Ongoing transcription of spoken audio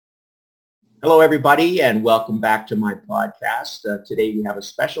Hello, everybody, and welcome back to my podcast. Today we have a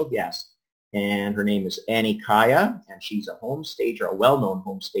special guest, and her name is Annie Kaya, and she's a home stager, a well-known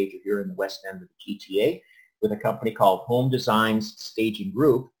home stager here in the West End of the GTA with a company called Home Designs Staging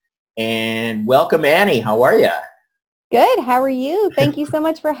Group. And welcome, Annie. How are you? Good. How are you? Thank you so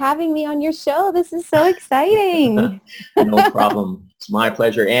much for having me on your show. This is so exciting. No problem. It's my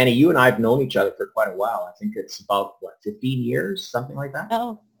pleasure. Annie, you and I have known each other for quite a while. I think it's about, 15 years, something like that?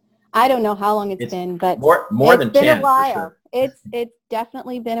 Oh, I don't know how long it's been, but more than it's been 10, a for while. sure. It's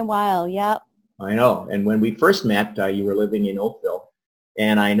definitely been a while. Yep. I know. And when we first met, you were living in Oakville.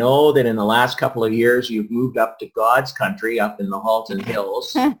 And I know that in the last couple of years, you've moved up to God's country, up in the Halton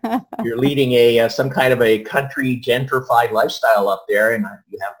Hills. You're leading some kind of a country gentrified lifestyle up there, and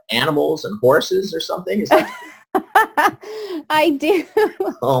you have animals and horses or something. Is that? I do.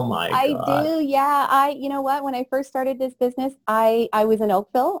 Oh my God. I do. Yeah. You know what? When I first started this business, I was in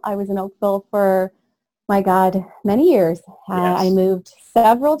Oakville. I was in Oakville for, my God, many years. Yes. I moved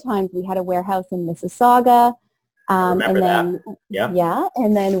several times. We had a warehouse in Mississauga. I remember that. Yeah. Yeah.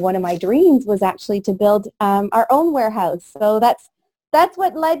 And then one of my dreams was actually to build our own warehouse. So that's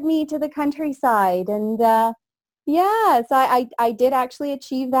what led me to the countryside. And yeah, so I did actually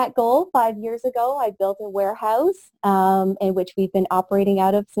achieve that goal 5 years ago. I built a warehouse in which we've been operating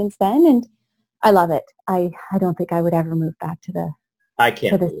out of since then. And I love it. I don't think I would ever move back to the Believe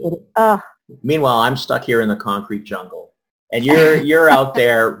city. it. Meanwhile, I'm stuck here in the concrete jungle, and you're out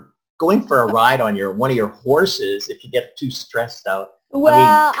there going for a ride on one of your horses if you get too stressed out.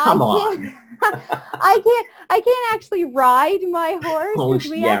 Well, come on. I can't actually ride my horse Oh, because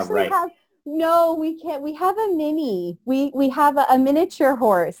we yeah, actually right. have, no, we can't. We have a mini. We have a miniature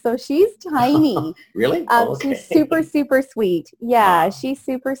horse. So she's tiny. Really? Okay. She's super, super sweet. Yeah, Wow. she's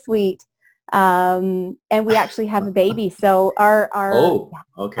super sweet. And we actually have a baby. So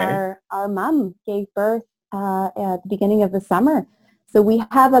Okay. our mom gave birth at the beginning of the summer. So we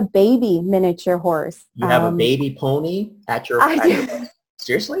have a baby miniature horse. You have a baby pony at your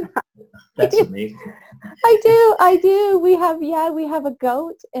Seriously? That's amazing. I do. We have a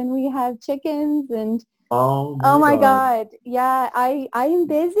goat and we have chickens and Oh my my God. God. Yeah, I am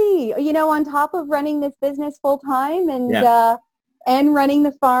busy. On top of running this business full time Yeah. and running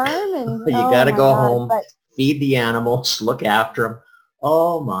the farm and You oh got to my go God. home, But feed the animals, look after them.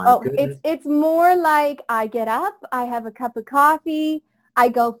 Oh my goodness. it's more like I get up, I have a cup of coffee, I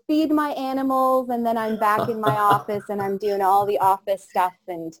go feed my animals, and then I'm back in my office and I'm doing all the office stuff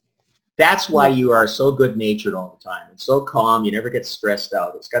and That's why yeah. you are so good-natured all the time and so calm. You never get stressed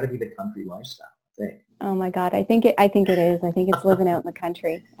out. It's got to be the country lifestyle, I think. Oh my God, I think it is. I think it's living out in the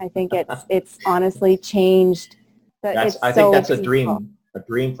country. I think it's honestly changed. I think that's a dream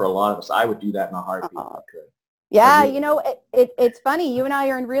for a lot of us. I would do that in a heartbeat if I could. Yeah, Really it's funny. You and I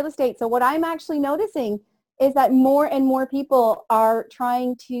are in real estate. So what I'm actually noticing is that more and more people are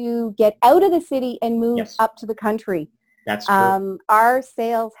trying to get out of the city and move Yes, up to the country. that's true. Our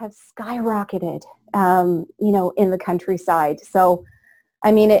sales have skyrocketed, in the countryside. So,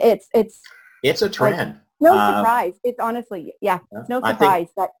 I mean, it's It's a like trend. no surprise. It's honestly, yeah, it's no I think surprise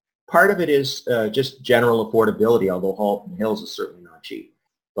that. part of it is just general affordability, although Halton Hills is certainly not cheap.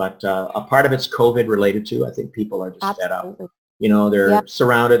 But a part of it's COVID related too. I think people are just fed up. Absolutely. They're Yeah.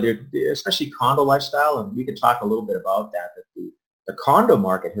 surrounded, especially condo lifestyle, and we could talk a little bit about that the condo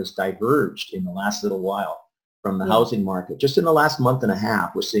market has diverged in the last little while from the Yeah. housing market. Just in the last month and a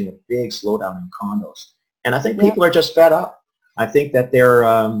half, we're seeing a big slowdown in condos. And I think Yeah. people are just fed up. I think that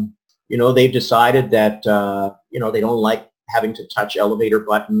they've decided that, they don't like having to touch elevator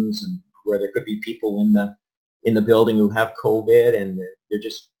buttons and where there could be people in the building who have COVID, and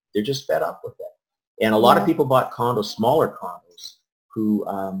they're just fed up with it. And a lot of Yeah. people bought condos, smaller condos, who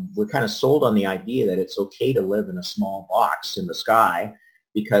were kind of sold on the idea that it's okay to live in a small box in the sky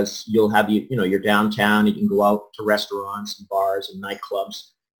because you'll have you're downtown, you can go out to restaurants and bars and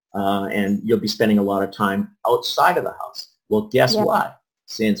nightclubs, and you'll be spending a lot of time outside of the house. Well, guess Yeah. what?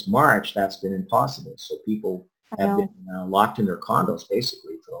 Since March, that's been impossible. So people I have been know. locked in their condos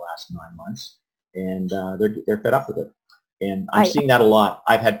basically for the last 9 months, and they're fed up with it. And I'm I seeing that a lot.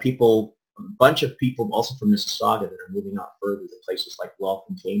 I've had a bunch of people also from Mississauga that are moving out further to places like Guelph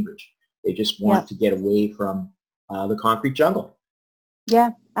and Cambridge. They just Yeah. want to get away from the concrete jungle. Yeah,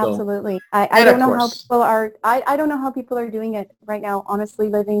 So, absolutely. I and don't of know how course, people are, I don't know how people are doing it right now, honestly,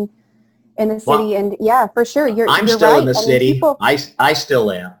 living in the city. well, And yeah, for sure. I'm You're still in right. the I mean, city. people, I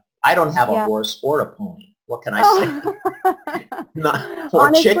still am. I don't have a yeah. horse or a pony. What can I say? Oh, Not or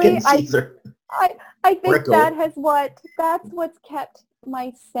honestly, chickens either, I, I or a think goat. that's what's kept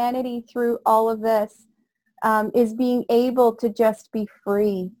my sanity through all of this. is being able to just be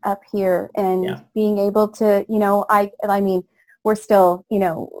free up here and Yeah. being able to, I mean, we're still,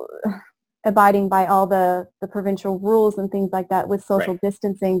 abiding by all the provincial rules and things like that with social Right.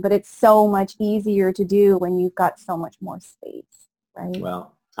 distancing, but it's so much easier to do when you've got so much more space, right?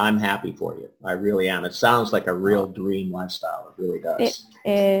 Well, I'm happy for you. I really am. It sounds like a real dream lifestyle. It really It does.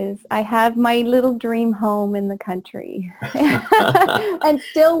 is. I have my little dream home in the country and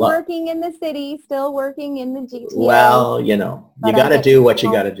still Well, working in the city, still working in the GTA, well, you but I got to get to do be what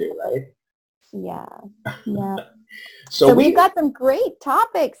you got home. to do, right? Yeah. Yeah. So So we've we, got some great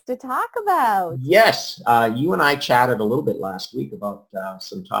topics to talk about. yes, you and I chatted a little bit last week about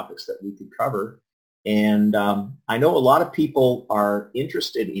some topics that we could cover. And I know a lot of people are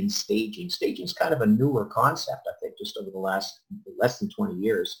interested in staging. Staging is kind of a newer concept, I think, just over the last less than 20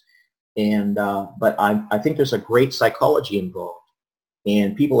 years. And but I think there's a great psychology involved.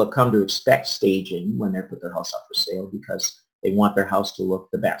 And people have come to expect staging when they put their house up for sale because they want their house to look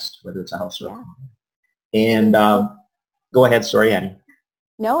the best, whether it's a house or a Yeah. condo. And go ahead, sorry, Annie.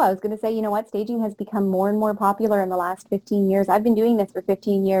 No, I was going to say, you know what, staging has become more and more popular in the last 15 years. I've been doing this for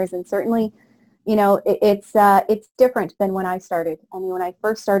 15 years, and certainly, it's different than when I started. I mean, when I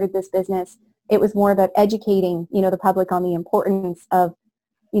first started this business, it was more about educating, the public on the importance of,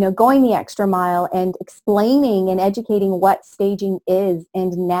 going the extra mile and explaining and educating what staging is.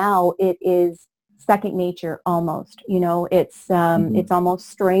 And now it is second nature almost. It's almost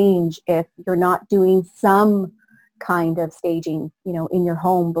strange if you're not doing some kind of staging, in your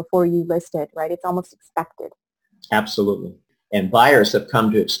home before you list it, right? It's almost expected. Absolutely. And buyers have come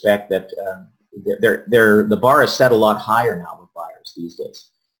to expect that the bar is set a lot higher now with buyers these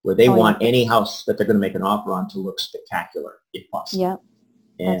days, where they Oh, want yeah. any house that they're going to make an offer on to look spectacular if possible. Yeah,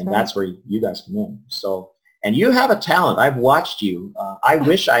 that's And right. that's where you guys come in. So, and you have a talent. I've watched you. I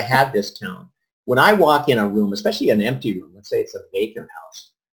wish I had this talent. When I walk in a room, especially an empty room, let's say it's a vacant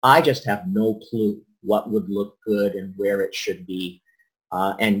house, I just have no clue what would look good and where it should be.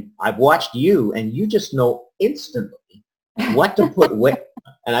 And I've watched you, and you just know instantly what to put where.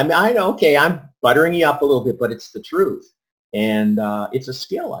 And I know, okay, I'm buttering you up a little bit, but it's the truth. And it's a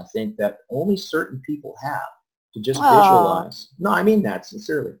skill, I think, that only certain people have to just Oh, visualize. No, I mean that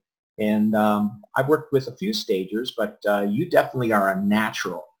sincerely. And I've worked with a few stagers, but you definitely are a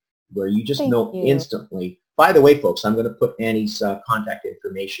natural where you just thank know you. instantly. By the way, folks, I'm going to put Annie's contact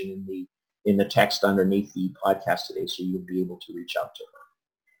information in the text underneath the podcast today, so you'll be able to reach out to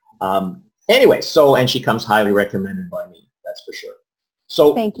her. Anyway, and she comes highly recommended by me, that's for sure.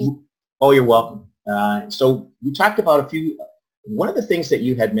 So, Thank you. oh, you're welcome. So we talked about one of the things that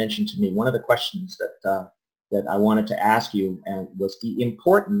you had mentioned to me, one of the questions that I wanted to ask you was the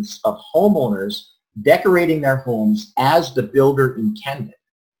importance of homeowners decorating their homes as the builder intended.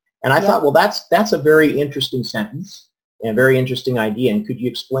 And I thought, well, that's a very interesting sentence and a very interesting idea. And could you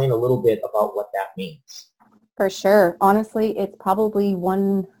explain a little bit about what that means? For sure. Honestly, it's probably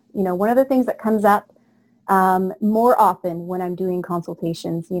one of the things that comes up more often when I'm doing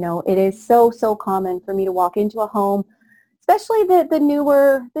consultations. It is so common for me to walk into a home, especially the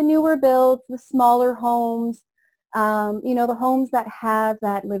newer builds, the smaller homes, the homes that have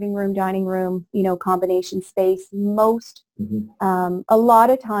that living room, dining room, combination space. A lot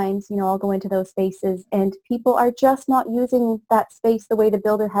of times, I'll go into those spaces and people are just not using that space the way the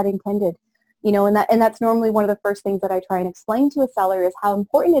builder had intended. And that's normally one of the first things that I try and explain to a seller is how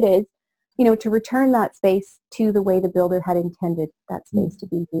important it is, to return that space to the way the builder had intended that space to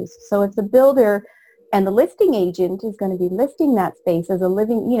be used. So if the builder and the listing agent is going to be listing that space as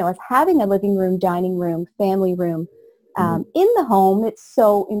as having a living room, dining room, family room in the home, it's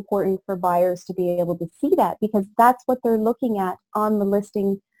so important for buyers to be able to see that because that's what they're looking at on the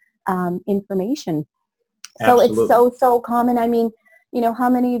listing information. Absolutely. So it's so common. I mean, how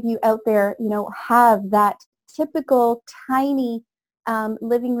many of you out there, have that typical tiny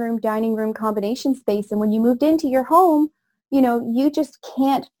living room, dining room combination space, and when you moved into your home, you just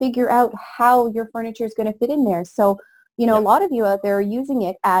can't figure out how your furniture is going to fit in there. So, a lot of you out there are using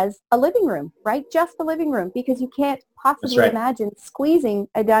it as a living room, right? Just the living room, because you can't possibly imagine squeezing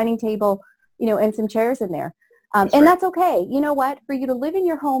a dining table, and some chairs in there. That's okay. You know what? For you to live in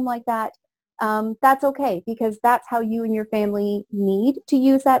your home like that, that's okay because that's how you and your family need to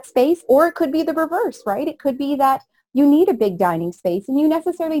use that space. Or it could be the reverse, right? It could be that you need a big dining space and you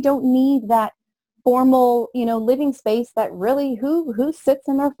necessarily don't need that formal, living space that really who sits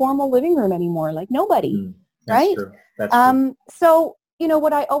in their formal living room anymore? Like nobody, that's right? True. That's true. So,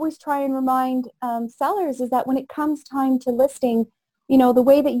 what I always try and remind sellers is that when it comes time to listing, the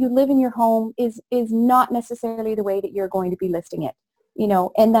way that you live in your home is not necessarily the way that you're going to be listing it.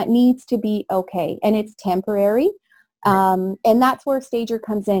 and that needs to be okay. And it's temporary. And that's where Stager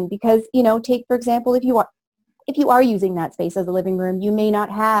comes in because, take, for example, if you are using that space as a living room, you may not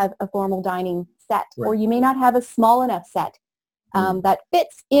have a formal dining set, or you may not have a small enough set that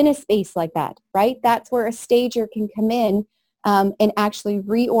fits in a space like that, right? That's where a Stager can come in and actually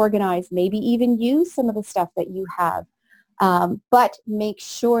reorganize, maybe even use some of the stuff that you have, but make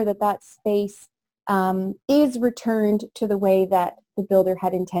sure that that space is returned to the way that the builder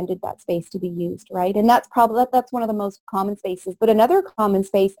had intended that space to be used, right? And that's one of the most common spaces. But another common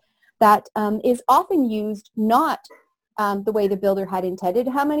space that is often used not the way the builder had intended.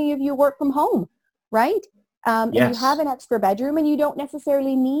 How many of you work from home, right? And you have an extra bedroom, and you don't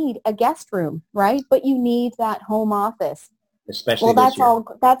necessarily need a guest room, right? But you need that home office. Especially that's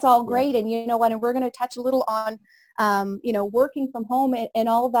all great. And you know what? And we're going to touch a little on, working from home and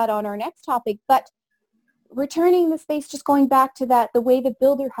all of that on our next topic. But returning the space, just going back to that, the way the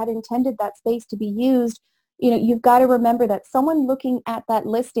builder had intended that space to be used, you've got to remember that someone looking at that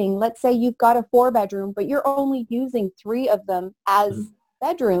listing, let's say you've got a 4-bedroom, but you're only using 3 of them as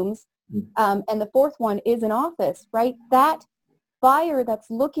bedrooms, and the 4th one is an office, right? That buyer that's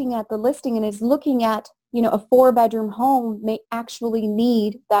looking at the listing and is looking at, a 4-bedroom home may actually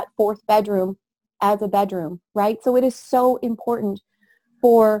need that 4th bedroom as a bedroom, right? So it is so important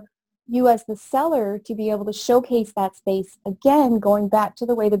for you as the seller to be able to showcase that space, again, going back to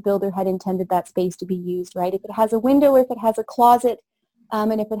the way the builder had intended that space to be used, right? If it has a window, if it has a closet,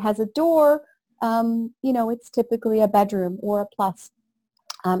 and if it has a door, it's typically a bedroom or a plus.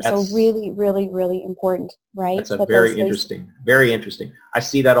 So really, really, really important, right? That's very interesting. I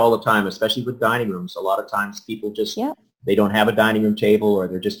see that all the time, especially with dining rooms. A lot of times people just, they don't have a dining room table, or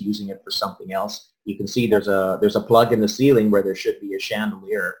they're just using it for something else. You can see there's a plug in the ceiling where there should be a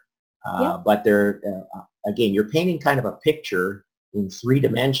chandelier. But again, you're painting kind of a picture in 3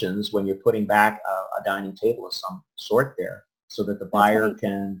 dimensions when you're putting back a dining table of some sort there, so that the buyer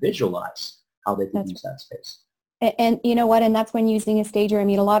can visualize how they can use that space. And you know what? And that's when using a Stager. I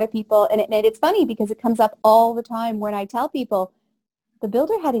mean, a lot of people, and it's funny because it comes up all the time when I tell people the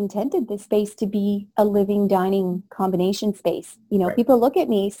builder had intended this space to be a living dining combination space. People look at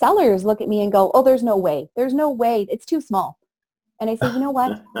me, sellers look at me and go, oh, there's no way. There's no way. It's too small. And I say, you know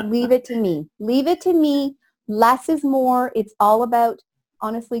what? Leave it to me. Leave it to me. Less is more. It's all about,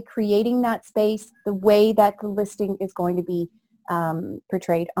 honestly, creating that space the way that the listing is going to be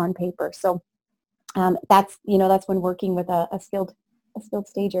portrayed on paper. So that's when working with a skilled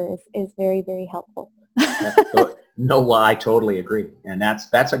Stager is very, very helpful. No, I totally agree. And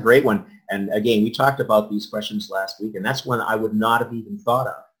that's a great one. And again, we talked about these questions last week, and that's one I would not have even thought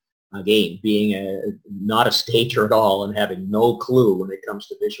of. Again, being not a Stager at all and having no clue when it comes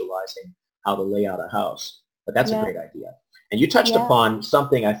to visualizing how to lay out a house. But that's a great idea. And you touched upon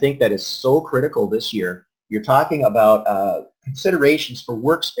something I think that is so critical this year. You're talking about considerations for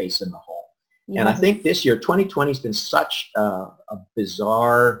workspace in the home. And I think this year, 2020 has been such a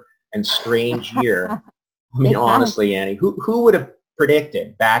bizarre and strange year. I mean, honestly, Annie, who would have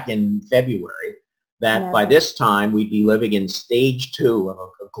predicted back in February that by this time we'd be living in stage 2 of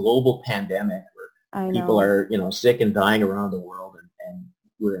a global pandemic where people are, sick and dying around the world, and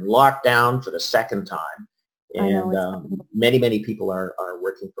we're in lockdown for the 2nd time, and many, many people are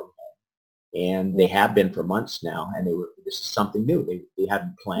working from home, and they have been for months now, and this is something new. They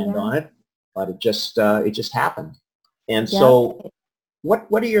hadn't planned on it, but it just happened. And so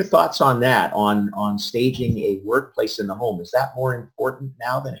what are your thoughts on that, on staging a workplace in the home? Is that more important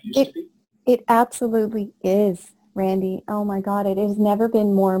now than it used to be? It absolutely is, Randy. Oh my God, it has never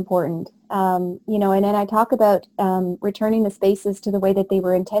been more important. And then I talk about returning the spaces to the way that they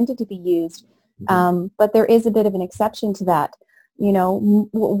were intended to be used. But there is a bit of an exception to that.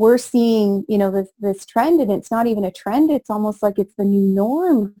 We're seeing, this trend, and it's not even a trend. It's almost like it's the new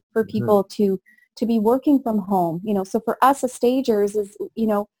norm for people to be working from home. So for us as Stagers is,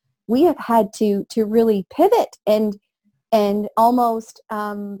 we have had to really pivot and almost,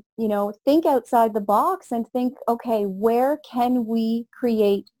 think outside the box and think, okay, where can we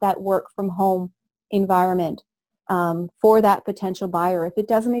create that work from home environment for that potential buyer? If it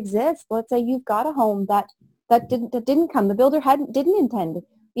doesn't exist, let's say you've got a home that didn't come, the builder didn't intend,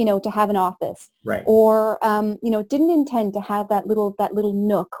 to have an office, right? Or, didn't intend to have that little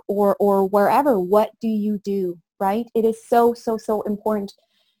nook or wherever. What do you do, right? It is so, so, so important.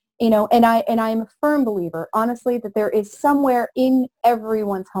 And I'm a firm believer, honestly, that there is somewhere in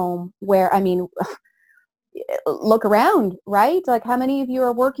everyone's home where, look around, right? Like, how many of you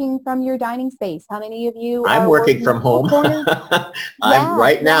are working from your dining space? How many of you I'm working from home. I'm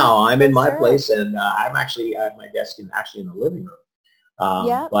right now. I'm in my place, and I'm actually at my desk in the living room.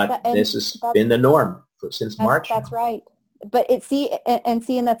 Yeah, But this has been the norm since March that's now. right. But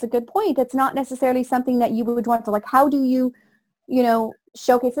and that's a good point. It's not necessarily something that you would want to, like, how do you,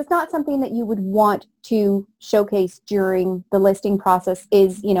 showcase? It's not something that you would want to showcase during the listing process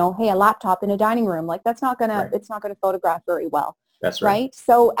is, hey, a laptop in a dining room. Like that's not gonna, Right. it's not gonna photograph very well. That's right. Right?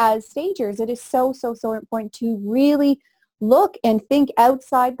 So as stagers, it is so, so, so important to really look and think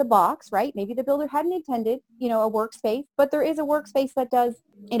outside the box, right? Maybe the builder hadn't intended, a workspace, but there is a workspace that does,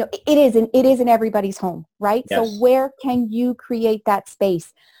 it is in everybody's home, right? So Yes. where can you create that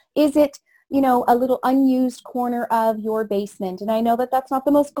space? Is it, a little unused corner of your basement? And I know that that's not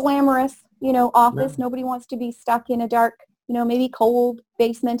the most glamorous, office. No. Nobody wants to be stuck in a dark, maybe cold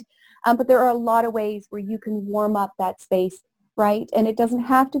basement. But there are a lot of ways where you can warm up that space, right? And it doesn't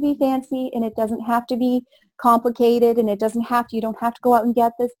have to be fancy, and it doesn't have to be complicated, and you don't have to go out and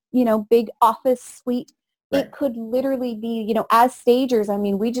get this, big office suite. Right. It could literally be, as stagers, I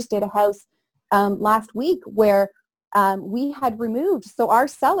mean, we just did a house last week where we had removed, so our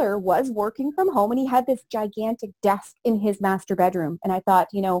seller was working from home and he had this gigantic desk in his master bedroom. And I thought,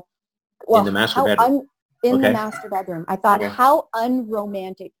 In the master bedroom. In the Okay. master bedroom. I thought, Okay. how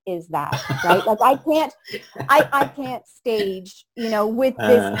unromantic is that, right? Like I can't stage, with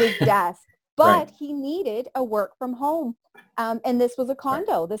this big desk. But Right. he needed a work from home. And this was a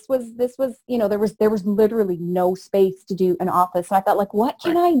condo. Right. This was, there was literally no space to do an office. So I thought, like, what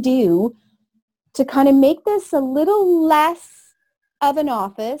can I do to kind of make this a little less of an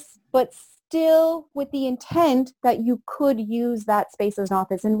office, but still with the intent that you could use that space as an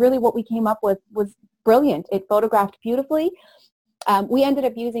office? And really what we came up with was brilliant. It photographed beautifully. We ended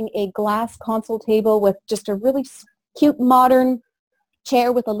up using a glass console table with just a really cute modern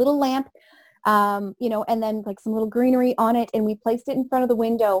chair with a little lamp, and then like some little greenery on it. And we placed it in front of the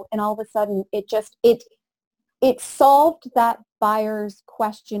window, and all of a sudden it solved that buyer's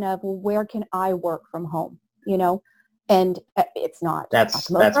question of, well, where can I work from home? And it's not That's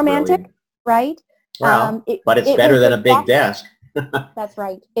romantic, brilliant. Right? Well, but it's better than a big desk. That's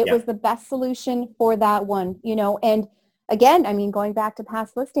right. It was the best solution for that one, and again, I mean, going back to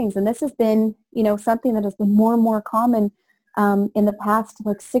past listings, and this has been, something that has been more and more common in the past,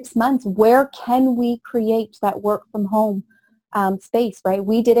 like 6 months. Where can we create that work from home space, right?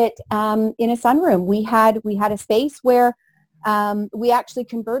 We did it in a sunroom. We had a space where we actually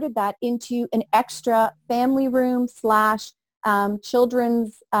converted that into an extra family room /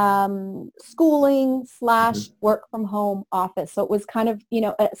 children's schooling / work from home office. So it was kind of,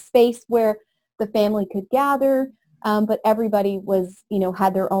 a space where the family could gather, but everybody was,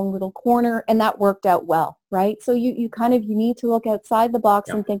 had their own little corner, and that worked out well, right? So you need to look outside the box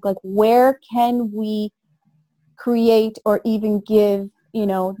and think, like, where can we create or even give,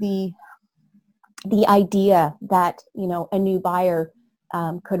 the idea that, a new buyer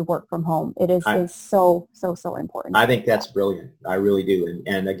could work from home. It is so, so, so important. I think that's brilliant. I really do.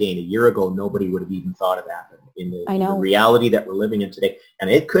 And again, a year ago, nobody would have even thought of that in the reality that we're living in today. And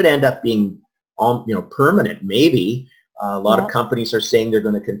it could end up being, permanent. Maybe a lot of companies are saying they're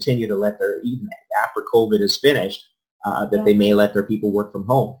going to continue to let even after COVID is finished, that they may let their people work from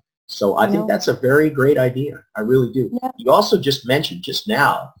home. So I think that's a very great idea. I really do. Yeah. You also just mentioned just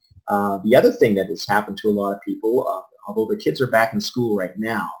now, the other thing that has happened to a lot of people, although the kids are back in school right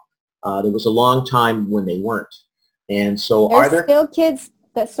now, there was a long time when they weren't. And so there's still kids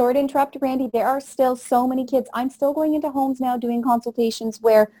that, sorry to interrupt, Randy, there are still so many kids. I'm still going into homes now doing consultations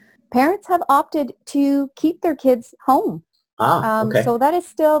where parents have opted to keep their kids home. Okay. So that is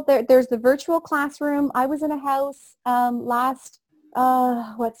still there. There's the virtual classroom. I was in a house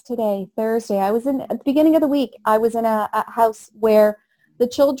what's today? Thursday. At the beginning of the week, I was in a house where the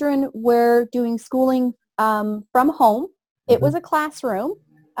children were doing schooling from home. It was a classroom,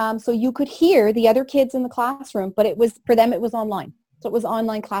 so you could hear the other kids in the classroom, but for them it was online. So it was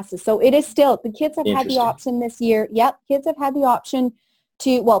online classes. So it is still, the kids have had the option this year. Yep, kids have had the option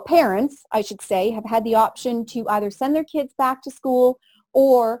parents, I should say, have had the option to either send their kids back to school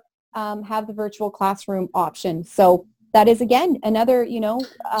or have the virtual classroom option. So that is, again, another,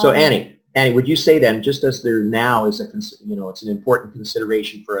 So Annie, would you say then, just as there now is it's an important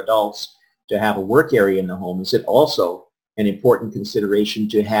consideration for adults to have a work area in the home, is it also an important consideration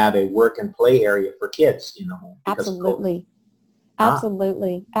to have a work and play area for kids in the home? Absolutely.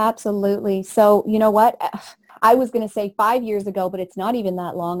 Absolutely. So you know what? I was going to say 5 years ago, but it's not even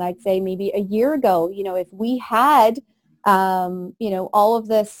that long. I'd say maybe a year ago, if we had, all of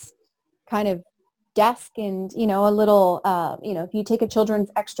this kind of desk and, a little, if you take a children's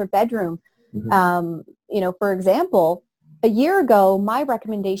extra bedroom, for example, a year ago, my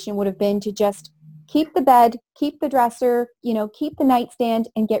recommendation would have been to just keep the bed, keep the dresser, keep the nightstand,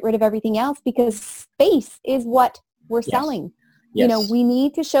 and get rid of everything else, because space is what we're selling. Yes. We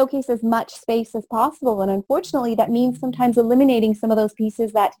need to showcase as much space as possible. And unfortunately, that means sometimes eliminating some of those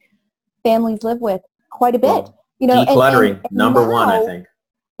pieces that families live with quite a bit. Well, decluttering, and number now, one, I think.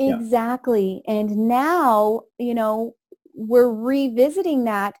 Exactly. Yeah. And now, we're revisiting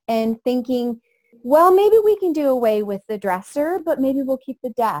that and thinking, well, maybe we can do away with the dresser, but maybe we'll keep the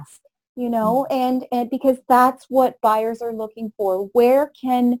desk, and because that's what buyers are looking for. Where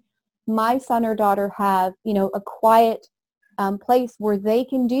can my son or daughter have, a quiet place where they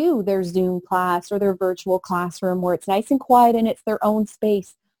can do their Zoom class or their virtual classroom, where it's nice and quiet and it's their own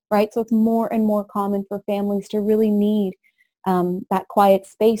space, right? So it's more and more common for families to really need that quiet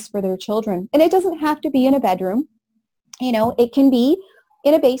space for their children. And it doesn't have to be in a bedroom. It can be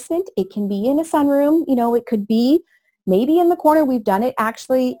in a basement. It can be in a sunroom. It could be maybe in the corner. We've done it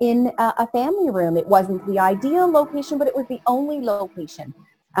actually in a family room. It wasn't the ideal location, but it was the only location,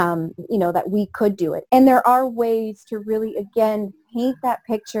 that we could do it. And there are ways to really, again, paint that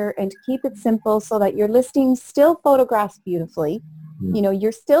picture and keep it simple so that your listing still photographs beautifully.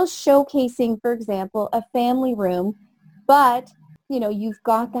 You're still showcasing, for example, a family room, but, you've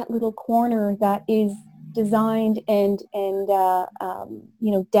got that little corner that is designed and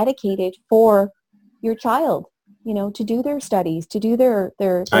dedicated for your child, to do their studies, to do their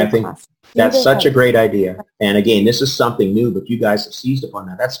I think class, that's such a great idea. And again, this is something new, but you guys have seized upon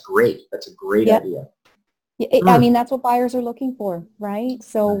that. That's great. That's a great idea. I mean, that's what buyers are looking for, right?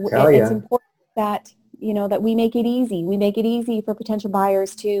 So it's important that, that we make it easy. We make it easy for potential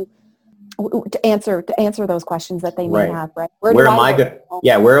buyers to answer those questions that they may have, right? Where am I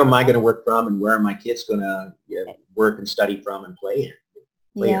going to work from, and where are my kids going to work and study from and play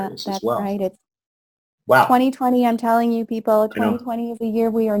that's as well? Right. It's wow. 2020. I'm telling you, people, 2020 is a year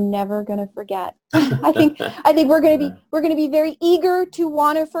we are never going to forget. I think we're going to be very eager to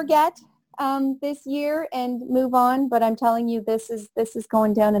want to forget this year and move on. But I'm telling you, this is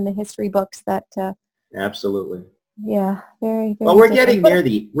going down in the history books. That absolutely. Yeah, very, very. Well, we're getting near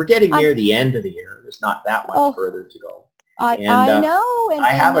the end of the year. There's not that much further to go. I know.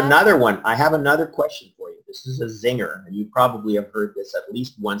 I have another one. I have another question for you. This is a zinger, and you probably have heard this at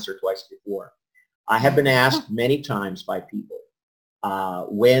least once or twice before. I have been asked many times by people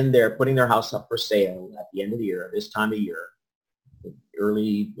when they're putting their house up for sale at the end of the year, this time of year,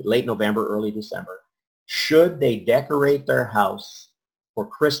 late November, early December, should they decorate their house for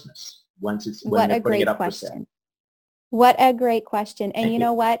Christmas when they're putting it up for sale? What a great question. And you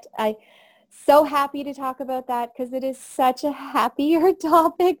know what? I'm so happy to talk about that, because it is such a happier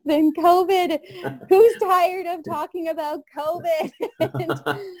topic than COVID. Who's tired of talking about COVID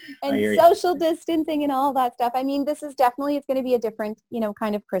and social distancing and all that stuff? I mean, it's going to be a different,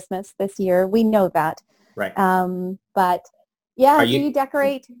 kind of Christmas this year. We know that. Right. But yeah, do you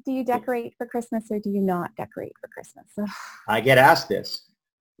decorate for Christmas, or do you not decorate for Christmas? I get asked this.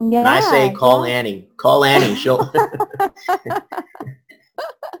 Yeah, and I say, call Annie. Call Annie. She'll.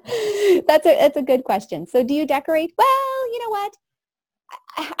 That's a good question. So do you decorate? Well, you know what?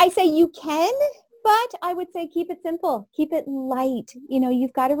 I say you can, but I would say keep it simple. Keep it light.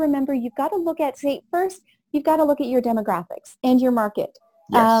 You've got to remember, you've got to look at, first, you've got to look at your demographics and your market.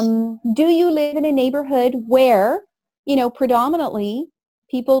 Yes. Do you live in a neighborhood where, predominantly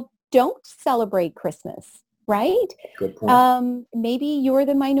people don't celebrate Christmas? Right? Good point. Maybe you're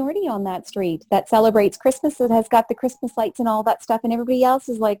the minority on that street that celebrates Christmas, that has got the Christmas lights and all that stuff, and everybody else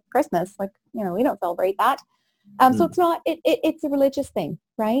is like, Christmas, we don't celebrate that. So it's not. It's a religious thing,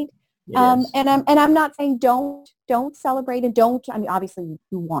 right? And I'm not saying don't celebrate, and don't. I mean, obviously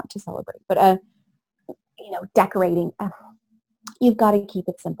you want to celebrate, but decorating. You've got to keep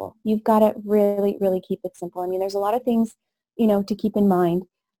it simple. You've got to really, really keep it simple. I mean, there's a lot of things, to keep in mind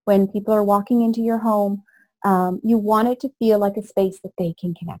when people are walking into your home. You want it to feel like a space that they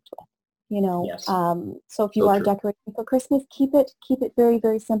can connect with, Yes. So if you are decorating for Christmas, keep it very,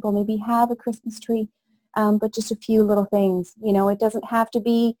 very simple. Maybe have a Christmas tree, but just a few little things. It doesn't have to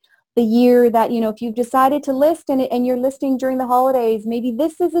be the year that, if you've decided to list and you're listing during the holidays, maybe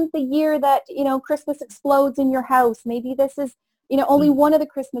this isn't the year that, Christmas explodes in your house. Maybe this is, only one of the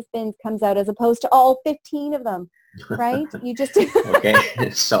Christmas bins comes out as opposed to all 15 of them. Right? You just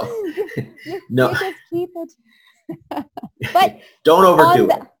okay. So no, you just keep it. But don't overdo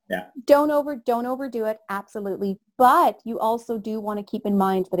it. Yeah. Don't overdo it. Absolutely. But you also do want to keep in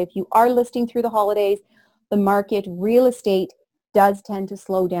mind that if you are listing through the holidays, the market, real estate, does tend to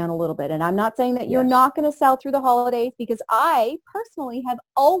slow down a little bit. And I'm not saying that you're not going to sell through the holidays, because I personally have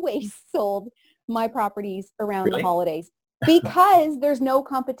always sold my properties around the holidays. because there's no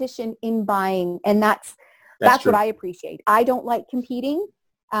competition in buying. And that's true. what I appreciate. I don't like competing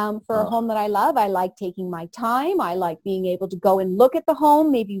for a home that I love. I like taking my time. I like being able to go and look at the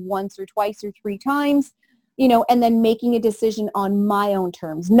home maybe once or twice or three times, and then making a decision on my own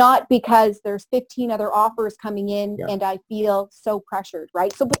terms, not because there's 15 other offers coming in and I feel so pressured,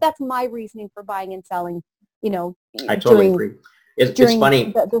 right? So, but that's my reasoning for buying and selling, I totally agree. It's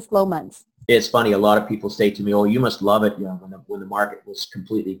funny. The slow months. It's funny. A lot of people say to me, "Oh, you must love it." When the market was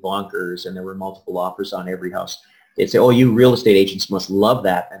completely bonkers and there were multiple offers on every house, they'd say, "Oh, you real estate agents must love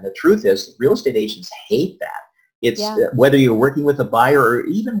that." And the truth is, real estate agents hate that. It's whether you're working with a buyer or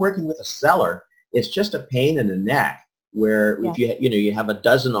even working with a seller, it's just a pain in the neck. Where if you have a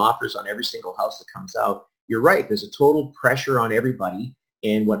dozen offers on every single house that comes out, you're right. There's a total pressure on everybody.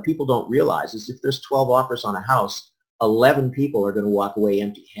 And what people don't realize is if there's 12 offers on a house, 11 people are going to walk away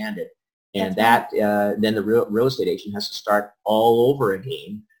empty-handed. And then the real estate agent has to start all over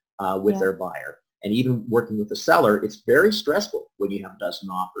again with their buyer. And even working with the seller, it's very stressful when you have a dozen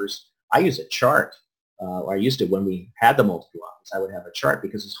offers. I use a chart. I used to when we had the multiple offers. I would have a chart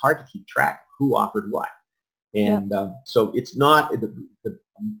because it's hard to keep track of who offered what. And so it's not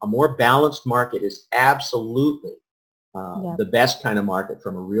a more balanced market is absolutely the best kind of market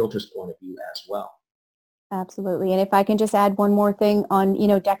from a realtor's point of view as well. Absolutely. And if I can just add one more thing on,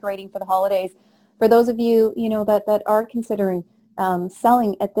 decorating for the holidays, for those of you, that are considering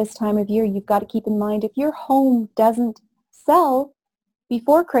selling at this time of year, you've got to keep in mind if your home doesn't sell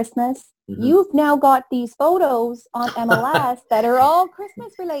before Christmas, you've now got these photos on MLS that are all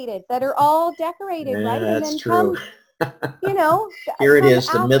Christmas related, that are all decorated, right? And That's then true. Here it is,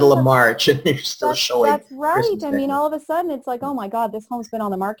 the middle of March, and they're still showing. That's right. Christmas I mean, all of a sudden, it's like, oh my God, this home's been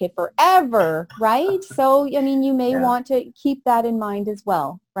on the market forever, right? So, I mean, you may want to keep that in mind as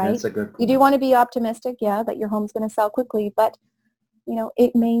well, right? That's a good point. You do want to be optimistic, that your home's going to sell quickly, but,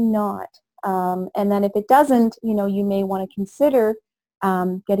 it may not. And then if it doesn't, you may want to consider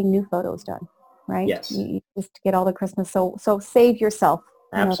getting new photos done, right? Yes. You just get all the Christmas. So save yourself,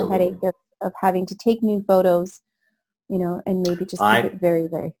 the headache of having to take new photos, and maybe just keep it very,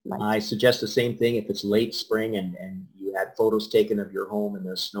 very light. I suggest the same thing if it's late spring and you had photos taken of your home and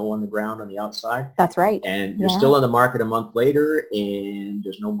there's snow on the ground on the outside. That's right. And you're still on the market a month later and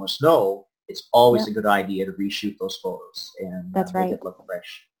there's no more snow. It's always a good idea to reshoot those photos and make it look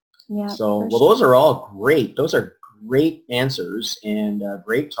fresh. Yeah. So, those are all great. Those are great answers and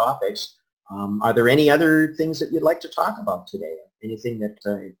great topics. Are there any other things that you'd like to talk about today? Anything that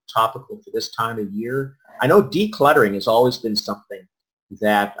topical for this time of year? I know decluttering has always been something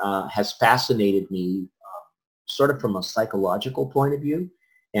that has fascinated me sort of from a psychological point of view.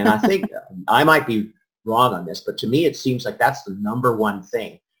 And I think I might be wrong on this, but to me it seems like that's the number one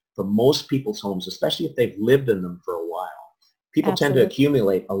thing for most people's homes, especially if they've lived in them for a while. People tend to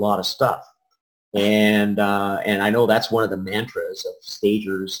accumulate a lot of stuff. And I know that's one of the mantras of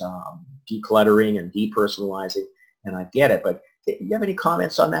stagers, decluttering and depersonalizing, and I get it, but do you have any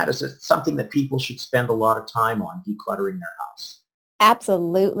comments on that? Is it something that people should spend a lot of time on, decluttering their house?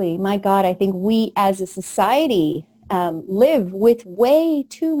 Absolutely. My God, I think we as a society live with way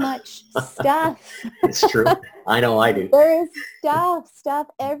too much stuff. It's true. I know I do. There is stuff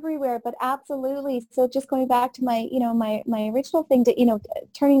everywhere, but absolutely. So just going back to my, my original thing to,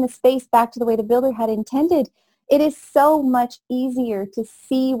 turning the space back to the way the builder had intended, it is so much easier to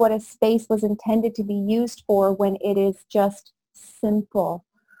see what a space was intended to be used for when it is just simple.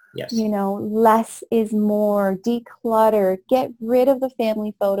 Yes. Less is more, declutter, get rid of the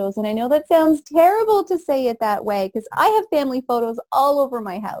family photos. And I know that sounds terrible to say it that way because I have family photos all over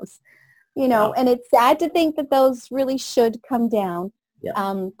my house, and it's sad to think that those really should come down.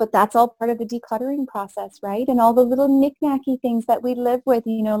 Yeah. But that's all part of the decluttering process, right? And all the little knick-knacky things that we live with,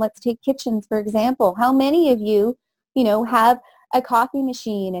 let's take kitchens, for example. How many of you, have a coffee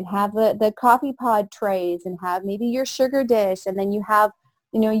machine and have the coffee pod trays and have maybe your sugar dish and then you have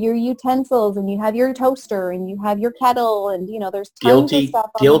your utensils and you have your toaster and you have your kettle and, there's tons of stuff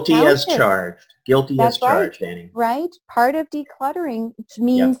on Guilty the as charged. Guilty as charged, Annie. Right. Part of decluttering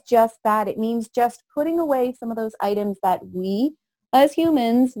means just that. It means just putting away some of those items that we as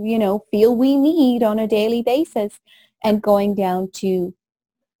humans, feel we need on a daily basis and going down to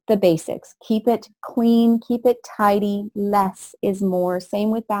the basics. Keep it clean, keep it tidy. Less is more. Same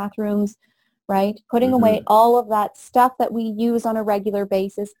with bathrooms. Right? Putting away all of that stuff that we use on a regular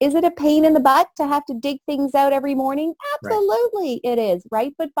basis. Is it a pain in the butt to have to dig things out every morning? Absolutely it is,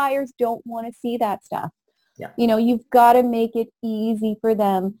 right? But buyers don't want to see that stuff. Yeah. You've got to make it easy for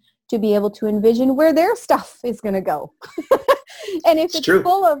them to be able to envision where their stuff is going to go. And if it's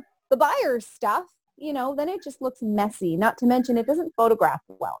full of the buyer's stuff, then it just looks messy. Not to mention it doesn't photograph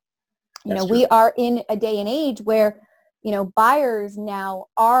well. That's We true. are in a day and age where, buyers now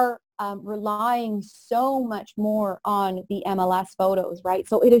are relying so much more on the MLS photos, right?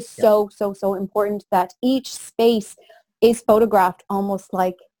 So it is Yeah. so important that each space is photographed almost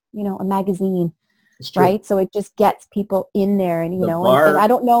like, a magazine, It's true. right? So it just gets people in there and, The and I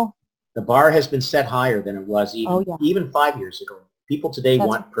don't know. The bar has been set higher than it was Oh, yeah. even 5 years ago. People today That's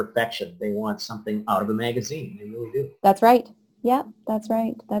want perfection. They want something out of a magazine. They really do. That's right. Yeah, that's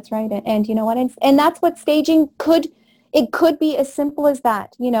right. That's right. And you know what? And that's what staging it could be as simple as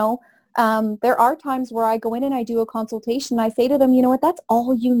that. There are times where I go in and I do a consultation. I say to them, you know what? That's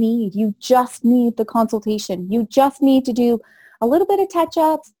all you need. You just need the consultation. You just need to do a little bit of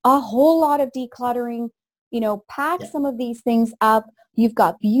touch-ups, a whole lot of decluttering, pack Yeah. some of these things up. You've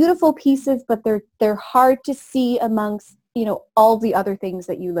got beautiful pieces, but they're hard to see amongst, all the other things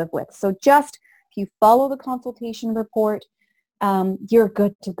that you live with. So just if you follow the consultation report, you're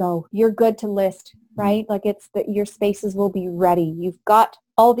good to go. You're good to list, right? Like it's that your spaces will be ready. You've got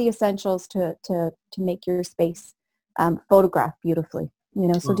all the essentials to make your space photograph beautifully.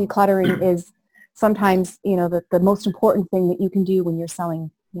 So decluttering is sometimes, the most important thing that you can do when you're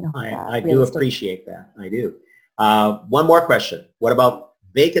selling, I real do estate. appreciate that. I do. One more question. What about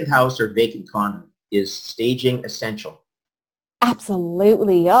vacant house or vacant condo? Is staging essential?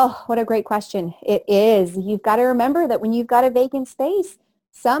 Absolutely. Oh, what a great question. It is. You've got to remember that when you've got a vacant space,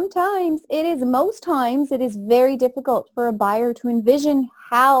 most times it is very difficult for a buyer to envision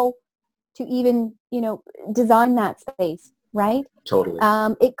how to even, design that space, right? Totally.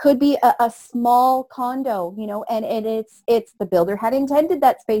 It could be a small condo, and it's the builder had intended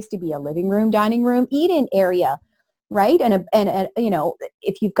that space to be a living room, dining room, eat-in area, right? And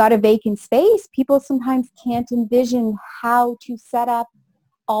if you've got a vacant space, people sometimes can't envision how to set up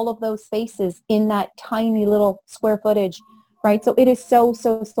all of those spaces in that tiny little square footage, right? So it is so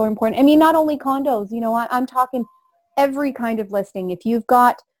important. I mean, not only condos, I'm talking every kind of listing. If you've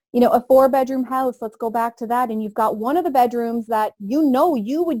got, a 4-bedroom house, let's go back to that, and you've got one of the bedrooms that you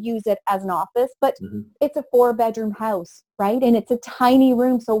would use it as an office, but it's a 4-bedroom house, right? And it's a tiny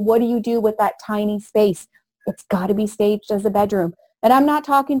room. So what do you do with that tiny space? It's got to be staged as a bedroom. And I'm not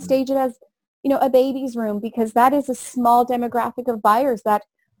talking stage it as, a baby's room, because that is a small demographic of buyers that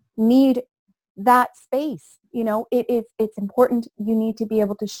need that space. It's important. You need to be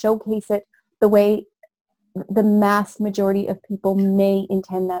able to showcase it the way the mass majority of people may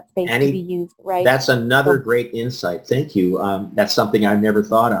intend that space Annie, to be used, right? That's another great insight. Thank you. That's something I've never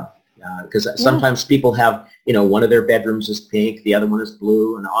thought of. Because sometimes people have, one of their bedrooms is pink, the other one is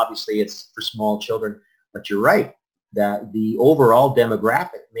blue, and obviously it's for small children. But you're right, that the overall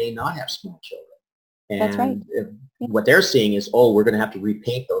demographic may not have small children. And That's right. What they're seeing is, we're going to have to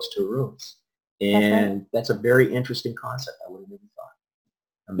repaint those 2 rooms. And that's a very interesting concept. I would have never thought.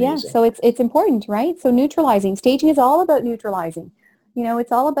 Amazing. Yeah, so it's important, right? So neutralizing. Staging is all about neutralizing.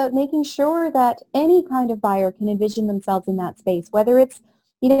 It's all about making sure that any kind of buyer can envision themselves in that space, whether it's,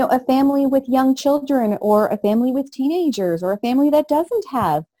 a family with young children or a family with teenagers or a family that doesn't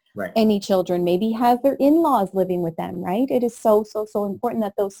have any children, maybe has their in-laws living with them, right? It is so important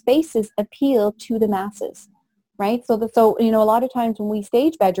that those spaces appeal to the masses, right? So a lot of times when we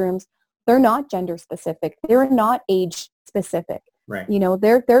stage bedrooms, they're not gender specific. They're not age specific. Right.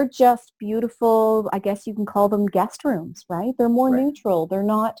 They're just beautiful, I guess you can call them guest rooms, right? They're more neutral. They're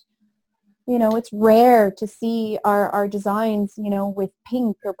not, it's rare to see our designs, with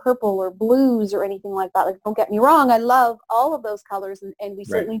pink or purple or blues or anything like that. Like, don't get me wrong, I love all of those colors and we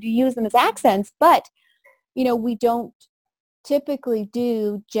certainly do use them as accents, but, we don't typically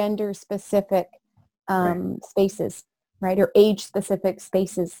do gender specific spaces, right? Or age specific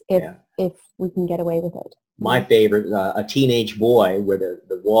spaces if we can get away with it. My favorite, a teenage boy where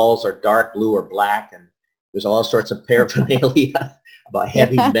the walls are dark blue or black, and there's all sorts of paraphernalia about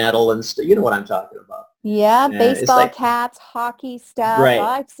heavy metal and stuff. You know what I'm talking about. Yeah, baseball caps, hockey stuff. Right.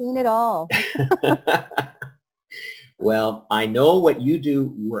 I've seen it all. Well, I know what you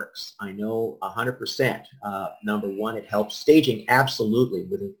do works. I know 100%. Number one, it helps staging absolutely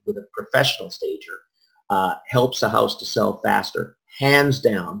with a professional stager. Helps a house to sell faster, hands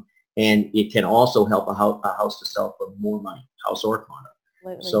down. And it can also help a house to sell for more money, house or condo.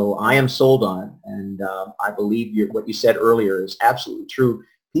 Absolutely. So I am sold on it, and I believe what you said earlier is absolutely true.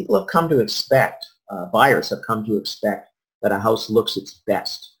 People have come to expect, buyers have come to expect that a house looks its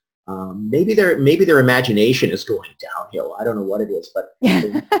best. Maybe their imagination is going downhill. I don't know what it is, but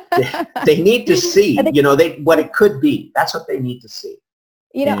they need to see, what it could be. That's what they need to see.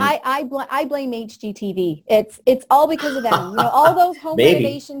 You know, And I blame HGTV. It's all because of them. You know, all those home maybe,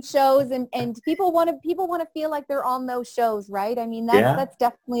 renovation shows, and people want to feel like they're on those shows, right? I mean, yeah.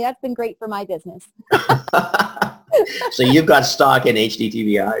 that's been great for my business. So you've got stock in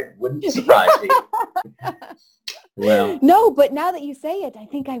HDTV. I wouldn't surprise me. Well, No, but now that you say it, I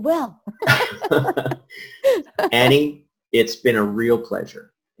think I will. Annie, it's been a real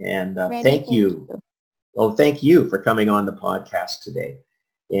pleasure. And Randy, thank you. Well, thank you for coming on the podcast today.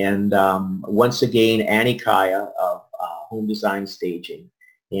 And once again, Annie Kaya of Home Design Staging.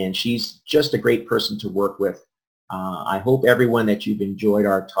 And she's just a great person to work with. I hope everyone that you've enjoyed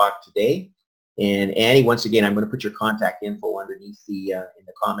our talk today. And Annie, once again, I'm going to put your contact info underneath in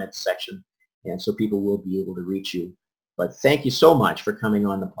the comments section, and so people will be able to reach you. But thank you so much for coming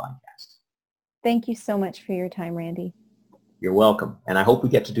on the podcast. Thank you so much for your time, Randy. You're welcome. And I hope we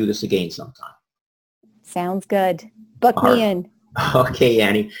get to do this again sometime. Sounds good. Book All me right. in. Okay,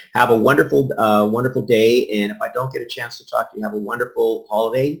 Annie. Have a wonderful, wonderful day. And if I don't get a chance to talk to you, have a wonderful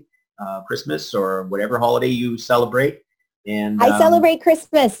holiday, Christmas or whatever holiday you celebrate. And I celebrate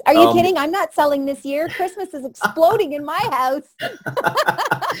Christmas. Are you kidding? I'm not selling this year. Christmas is exploding in my house.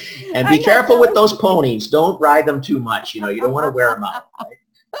 And be careful with those ponies. Don't ride them too much. You know, you don't want to wear them out.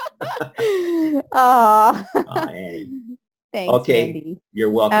 Right? Annie. Thanks, okay. Randy.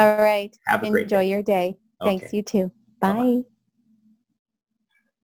 You're welcome. All right. Have a great day. Enjoy your day. Okay. Thanks, you too. Bye-bye. Bye.